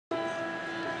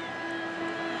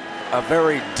a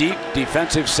very deep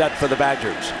defensive set for the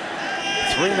Badgers.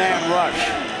 Three-man rush.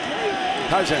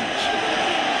 Cousins,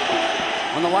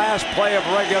 on the last play of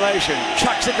regulation,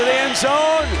 chucks it to the end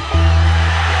zone.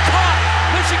 Caught!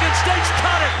 Michigan State's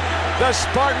caught it! The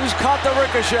Spartans caught the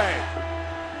ricochet.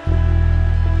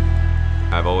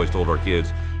 I've always told our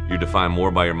kids, you're defined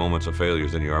more by your moments of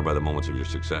failures than you are by the moments of your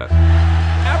success.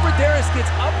 Abbrederis gets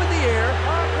up in the air.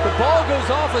 The ball goes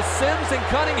off of Sims and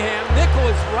Cunningham. Nickel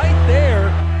is right there.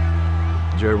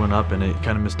 Jared went up and it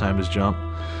kind of mistimed his jump,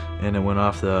 and it went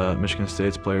off the Michigan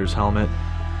State's player's helmet.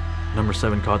 Number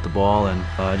 7 caught the ball, and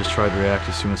I just tried to react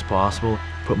as soon as possible.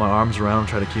 Put my arms around him,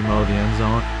 try to keep him out of the end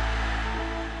zone.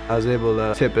 I was able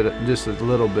to tip it just a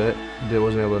little bit.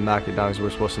 Wasn't able to knock it down because we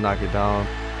were supposed to knock it down.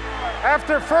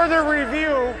 After further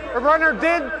review, the runner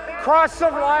did cross the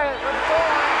line.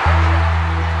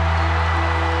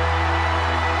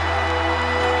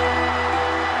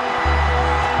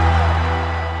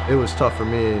 It was tough for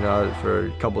me, for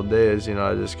a couple of days.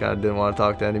 I just kind of didn't want to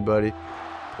talk to anybody.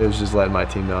 It was just letting my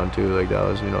team down too. Like, that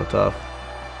was, tough.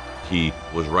 He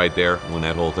was right there when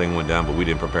that whole thing went down, but we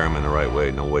didn't prepare him in the right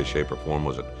way. No way, shape, or form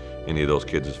was it any of those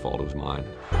kids' fault. It was mine.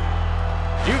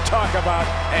 You talk about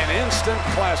an instant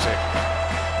classic.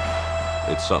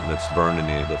 It's something that's burned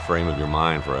in the frame of your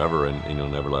mind forever, and you'll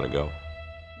never let it go.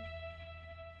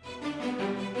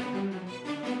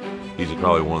 He's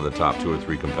probably one of the top 2 or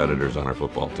 3 competitors on our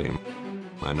football team.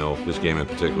 I know this game in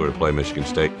particular to play Michigan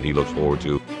State, he looks forward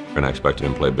to, and I expect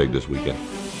him to play big this weekend.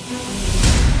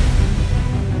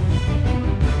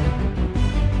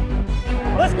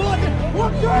 Let's go again.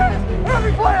 Work yours.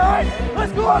 Every player, all right?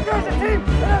 Let's go out there as a team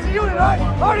and as a unit, all right?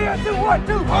 Party on 2, 1,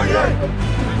 2, party.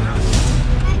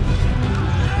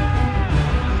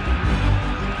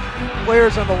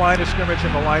 Players on the line of scrimmage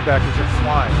and the linebackers are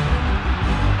flying.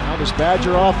 Now this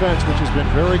Badger offense, which has been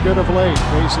very good of late,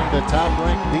 facing the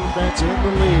top-ranked defense in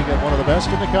the league and one of the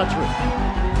best in the country.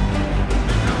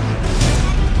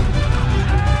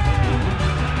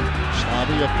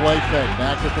 Schneider a play fake,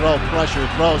 back to throw, pressure,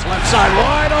 throws, left side,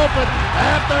 wide open,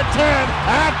 at the 10,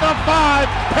 at the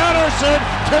 5, Pedersen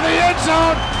to the end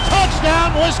zone,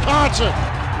 touchdown Wisconsin!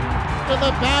 And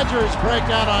the Badgers break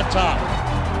out on top.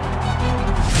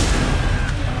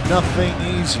 Nothing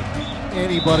easy.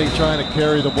 Anybody trying to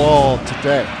carry the ball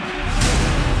today.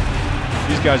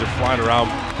 These guys are flying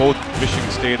around both Michigan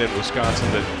State and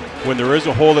Wisconsin, that when there is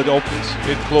a hole that opens,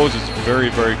 it closes very,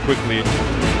 very quickly.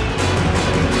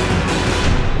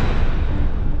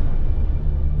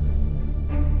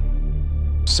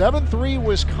 7-3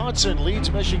 Wisconsin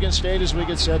leads Michigan State as we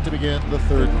get set to begin the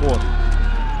third quarter.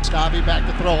 Stabby back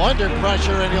to throw under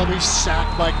pressure, and he'll be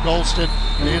sacked by Golston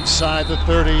inside the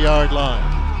 30-yard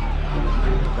line.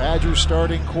 Badgers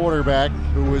starting quarterback,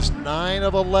 who was 9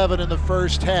 of 11 in the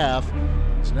first half,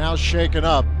 is now shaken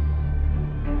up.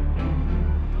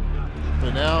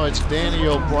 But now it's Danny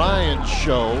O'Brien's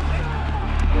show.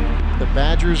 The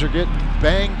Badgers are getting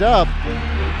banged up.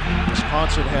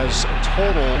 Wisconsin has a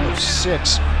total of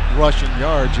 6 rushing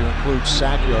yards. You include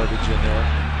sack yardage in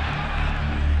there.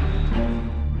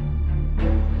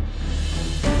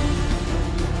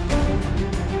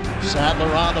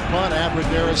 Sadler on the punt.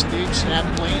 Abbrederis deep, snap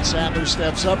clean. Sadler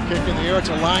steps up, kick in the air. It's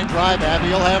a line drive. Abby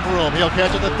will have room. He'll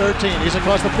catch at the 13. He's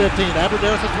across the 15.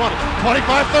 Abbrederis at 20,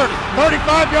 25, 30,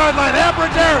 35-yard line.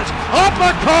 Abbrederis up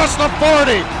across the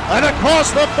 40 and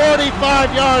across the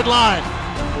 45-yard line.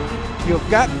 You've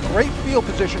got great field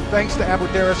position thanks to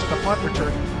Abbrederis at the punt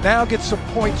return. Now get some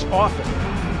points off it.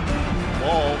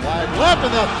 Ball wide left,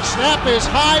 and the snap is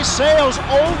high. Sails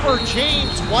over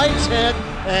James Whitehead,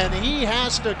 and he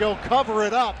has to go cover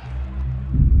it up.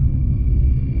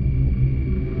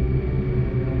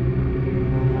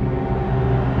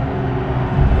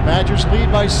 The Badgers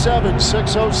lead by 7,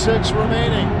 6:06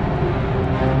 remaining.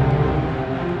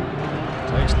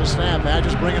 Takes the snap.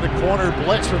 Badgers bringing a corner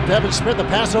blitz from Devin Smith. The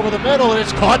pass over the middle, and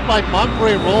it's caught by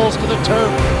Mumphrey. Rolls to the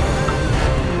turf.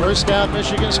 First down,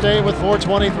 Michigan State with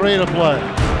 4:23 to play.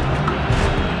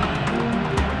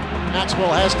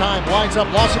 Maxwell has time, lines up,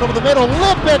 lost it over the middle,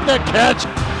 Lippett the catch.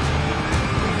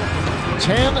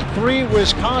 10-3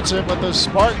 Wisconsin, but the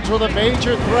Spartans with a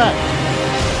major threat.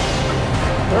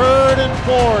 3rd and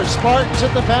 4, Spartans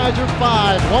at the Badger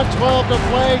 5, 1:12 to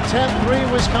play, 10-3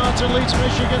 Wisconsin leads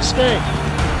Michigan State.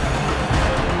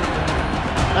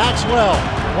 Maxwell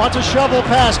wants a shovel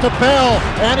pass to Bell,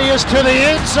 and he is to the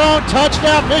end zone,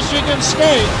 touchdown Michigan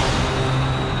State.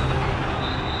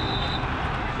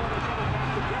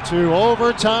 To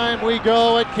overtime we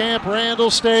go at Camp Randall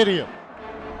Stadium.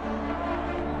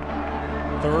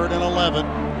 3rd and 11,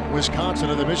 Wisconsin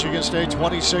at the Michigan State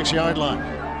 26-yard line.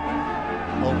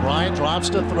 O'Brien drops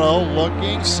to throw,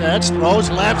 looking, sets, throws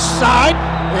left side,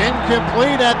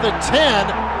 incomplete at the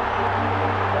 10.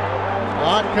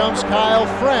 On comes Kyle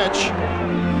French.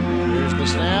 Here's the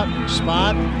snap,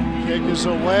 spot, kick is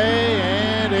away,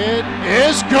 and it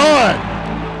is good.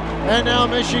 And now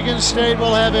Michigan State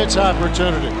will have its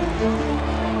opportunity.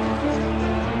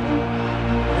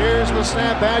 Here's the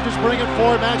snap, Badgers bring it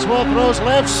forward, Maxwell throws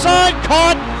left side,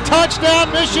 caught,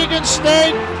 touchdown Michigan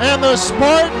State, and the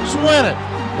Spartans win it.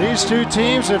 These two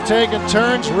teams have taken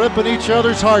turns ripping each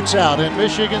other's hearts out, and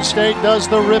Michigan State does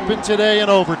the ripping today in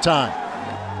overtime.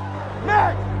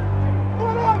 Max!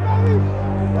 What up, baby?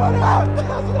 What up? That's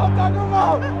what I'm talking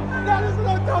about! That is what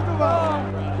I'm talking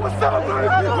about! What's up, baby?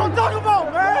 That's what I'm talking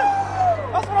about,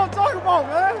 man! That's what I'm talking about,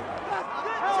 man!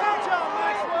 Good job,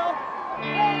 Maxwell!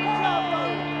 Good job,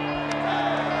 buddy!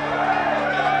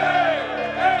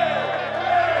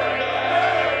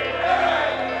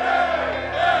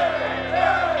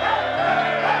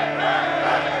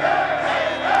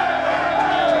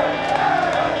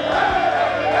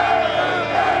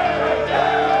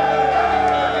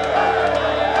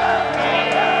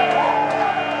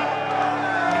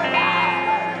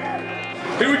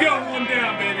 Here we go, one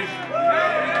down, baby.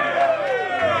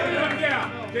 One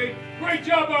down, okay? Great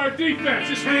job by our defense,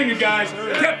 just hanging, guys.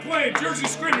 Kept playing, jersey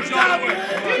scrimmage all the way.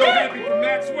 So happy for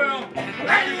Maxwell,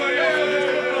 everybody else.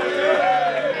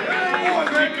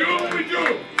 We do what we do.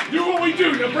 Do what we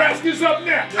do. Nebraska's up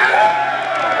next.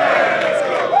 Let's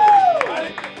go.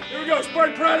 Here we go,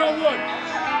 Spartan Pride on one.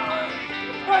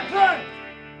 Spartan Pride.